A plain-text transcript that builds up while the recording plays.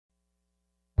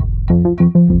We're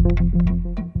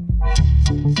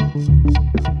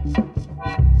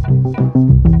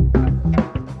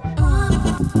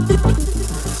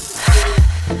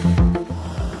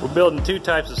building two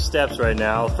types of steps right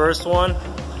now. First one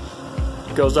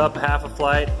goes up half a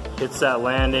flight, hits that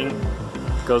landing,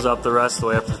 goes up the rest of the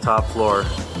way up to the top floor.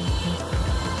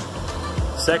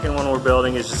 Second one we're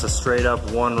building is just a straight up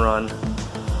one run.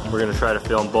 We're going to try to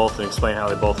film both and explain how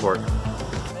they both work.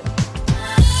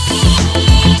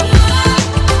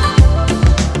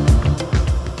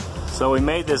 So we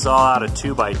made this all out of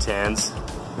 2x10s.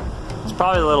 It's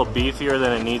probably a little beefier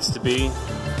than it needs to be,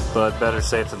 but better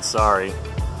safe than sorry.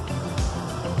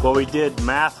 What we did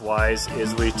math-wise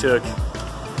is we took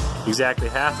exactly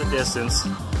half the distance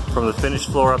from the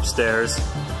finished floor upstairs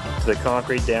to the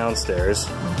concrete downstairs,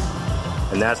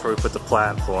 and that's where we put the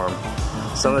platform.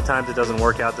 Some of the times it doesn't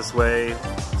work out this way.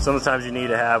 Some of the times you need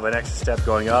to have an extra step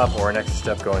going up or an extra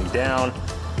step going down.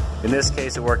 In this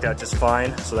case it worked out just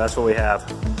fine, so that's what we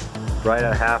have. Right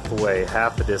at half the way,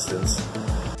 half the distance.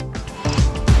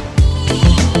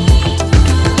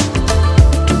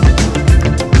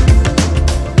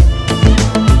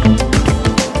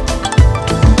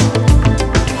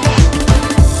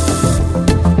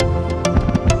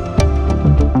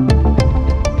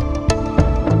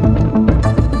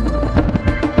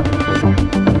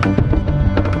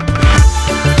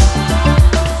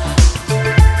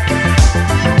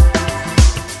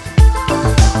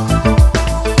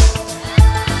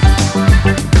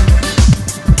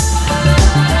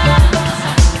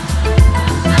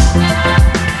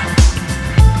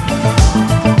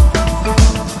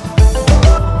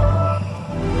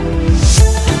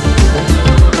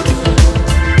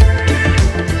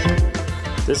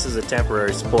 This is a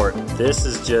temporary support. This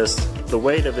is just, the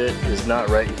weight of it is not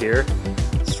right here.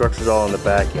 The structure's all on the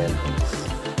back end.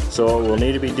 So what we'll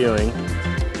need to be doing,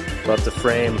 we'll have to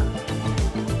frame,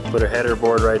 put a header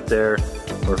board right there,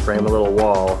 or frame a little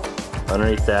wall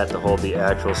underneath that to hold the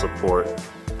actual support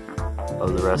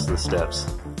of the rest of the steps.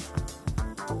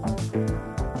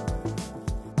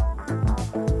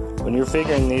 When you're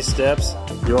figuring these steps,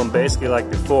 do them basically like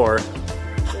before.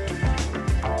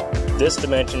 This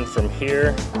dimension from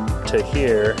here to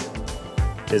here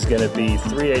is going to be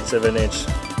 3/8 of an inch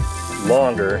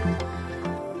longer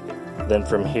than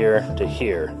from here to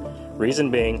here.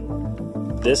 Reason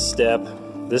being, this step,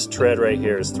 this tread right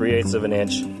here is 3/8 of an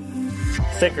inch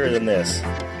thicker than this.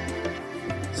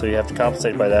 So you have to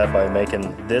compensate by that by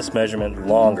making this measurement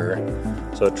longer,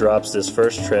 so it drops this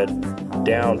first tread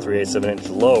down 3/8 of an inch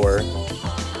lower,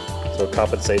 so it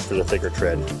compensates for the thicker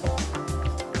tread.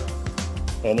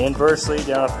 And inversely,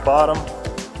 down at the bottom,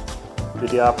 do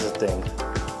the opposite thing.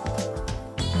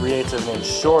 3/8 of an inch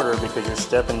shorter because you're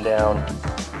stepping down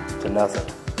to nothing.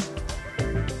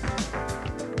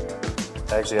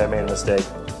 Actually, I made a mistake.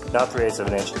 Not 3/8 of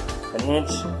an inch. 1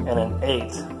 1/8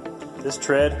 inch. This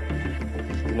tread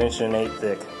is 1 1/8 inch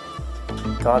thick.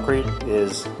 Concrete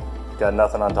is got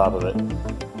nothing on top of it.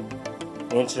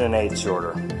 1 1/8 inch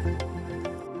shorter.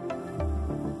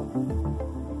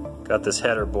 Got this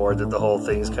header board that the whole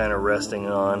thing's kind of resting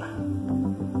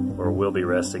on, or will be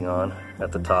resting on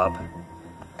at the top.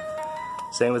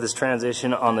 Same with this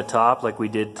transition on the top like we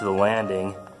did to the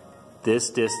landing. This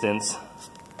distance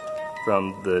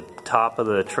from the top of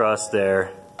the truss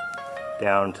there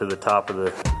down to the top of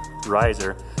the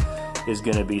riser is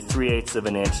going to be 3/8 of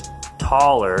an inch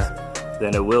taller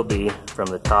than it will be from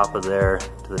the top of there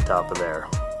to the top of there.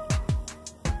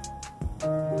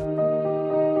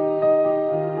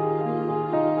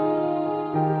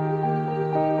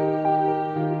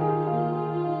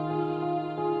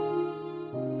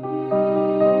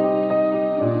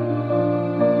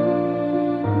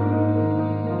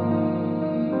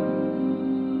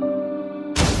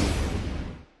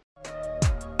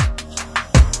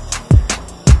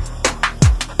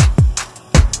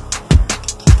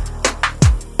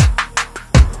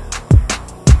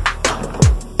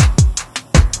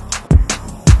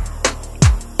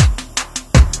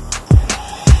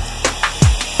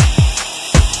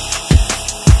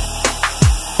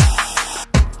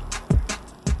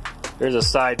 Here's a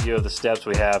side view of the steps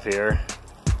we have here.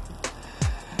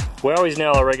 We always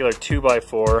nail a regular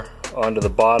 2x4 onto the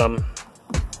bottom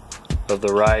of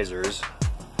the risers.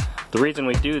 The reason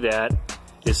we do that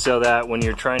is so that when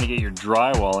you're trying to get your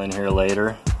drywall in here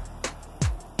later,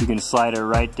 you can slide it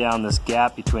right down this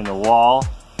gap between the wall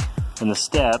and the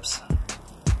steps,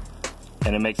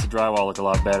 and it makes the drywall look a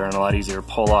lot better and a lot easier to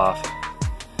pull off.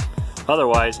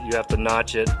 Otherwise, you have to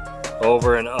notch it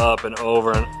over and up and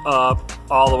over and up,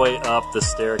 all the way up the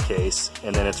staircase,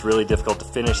 and then it's really difficult to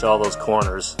finish all those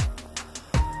corners.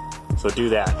 So do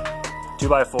that.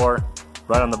 2x4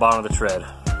 right on the bottom of the tread.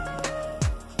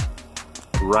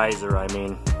 Riser, I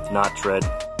mean, not tread.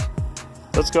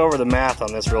 Let's go over the math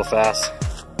on this real fast.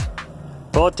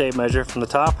 Pull a tape measure from the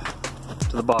top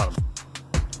to the bottom.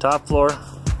 Top floor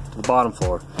to the bottom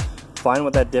floor. Find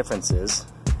what that difference is.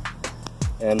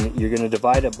 And you're going to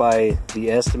divide it by the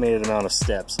estimated amount of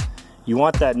steps. You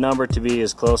want that number to be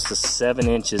as close to 7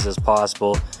 inches as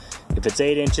possible. If it's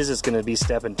 8 inches, it's going to be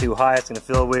stepping too high, it's going to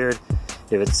feel weird.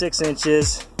 If it's 6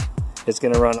 inches, it's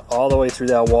going to run all the way through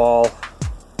that wall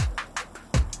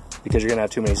because you're going to have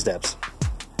too many steps.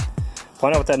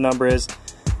 Find out what that number is.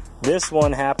 This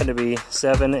one happened to be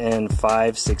 7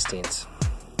 5/16.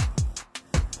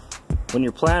 When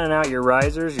you're planning out your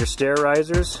risers, your stair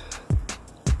risers,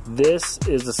 this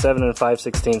is the 7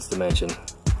 5/16 dimension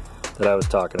that I was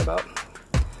talking about.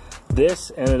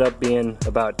 This ended up being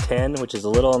about 10, which is a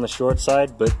little on the short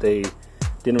side, but they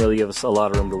didn't really give us a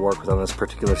lot of room to work with on this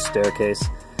particular staircase.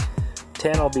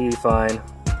 10 will be fine,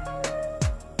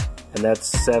 and that's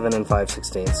 7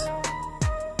 5/16.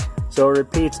 So it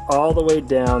repeats all the way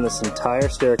down this entire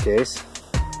staircase,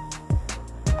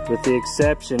 with the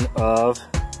exception of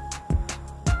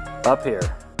up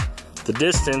here. The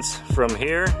distance from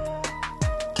here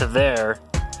to there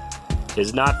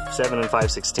is not 7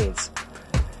 5/16.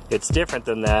 It's different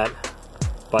than that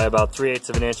by about 3/8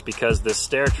 of an inch because this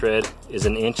stair tread is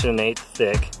 1 1/8 inches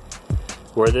thick,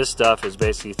 where this stuff is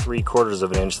basically 3/4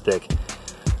 of an inch thick.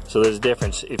 So there's a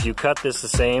difference. If you cut this the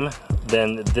same,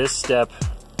 then this step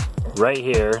right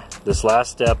here, this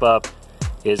last step up,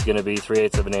 is going to be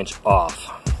 3/8 of an inch off.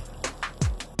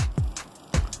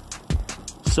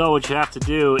 So what you have to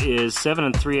do is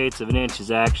 7 3/8 of an inch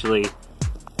is actually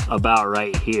about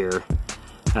right here,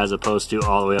 as opposed to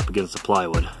all the way up against the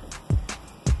plywood.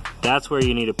 That's where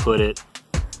you need to put it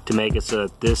to make it so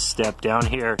that this step down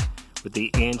here with the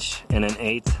 1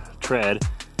 1/8 tread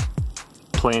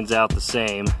planes out the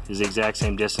same, is the exact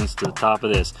same distance to the top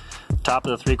of this. Top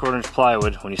of the 3/4 inch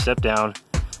plywood, when you step down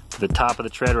to the top of the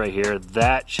tread right here,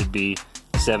 that should be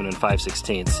 7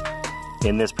 5/16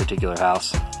 in this particular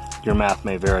house. Your math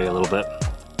may vary a little bit.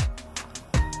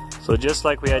 So just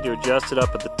like we had to adjust it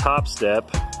up at the top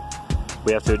step,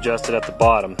 we have to adjust it at the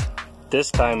bottom. This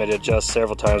time it adjusts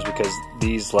several times because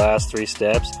these last 3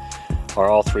 steps are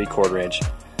all 3/4 inch,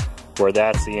 where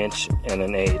that's the 1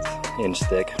 1/8 inch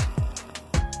thick.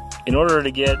 In order to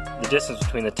get the distance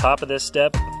between the top of this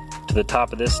step to the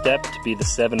top of this step to be the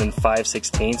 7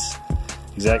 5/16,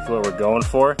 exactly what we're going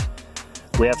for,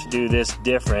 we have to do this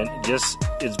different.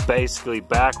 It's basically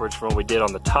backwards from what we did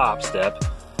on the top step.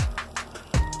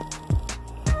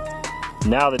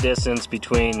 Now the distance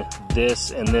between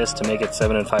this and this to make it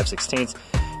 7 5/16,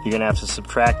 you're going to have to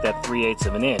subtract that 3/8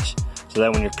 of an inch. So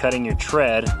that when you're cutting your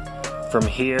tread from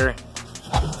here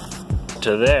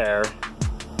to there,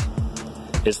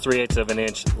 is 3/8 of an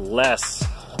inch less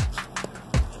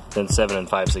than 7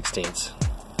 5/16.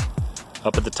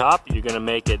 Up at the top, you're going to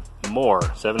make it more,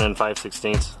 7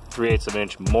 5/16, 3/8 of an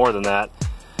inch more than that.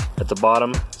 At the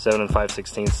bottom, 7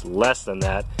 5/16 less than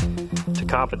that, to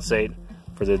compensate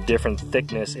for the different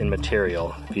thickness in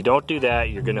material. If you don't do that,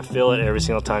 you're going to feel it every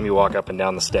single time you walk up and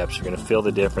down the steps. You're going to feel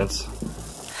the difference.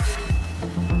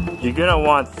 You're going to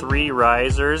want 3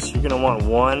 risers. You're going to want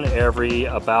one every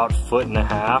about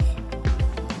 1.5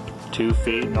 feet, 2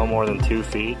 feet, no more than 2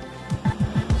 feet.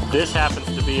 This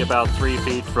happens to be about 3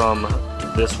 feet from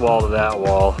this wall to that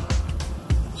wall,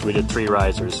 so we did 3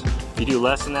 risers. If you do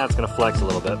less than that, it's going to flex a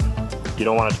little bit. You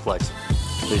don't want it to flex,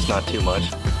 at least not too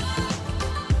much.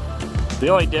 The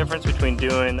only difference between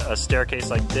doing a staircase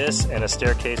like this and a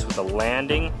staircase with a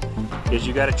landing is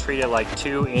you got to treat it like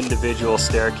 2 individual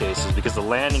staircases, because the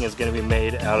landing is going to be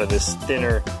made out of this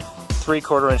thinner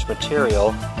 3/4 inch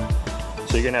material,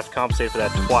 so you're going to have to compensate for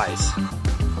that twice.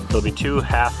 There'll be 2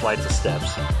 half flights of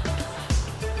steps.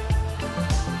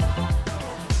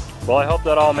 Well, I hope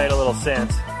that all made a little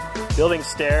sense. Building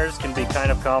stairs can be kind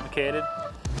of complicated,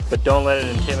 but don't let it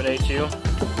intimidate you.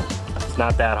 It's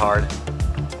not that hard.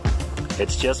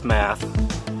 It's just math.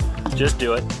 Just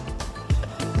do it.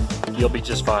 You'll be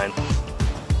just fine.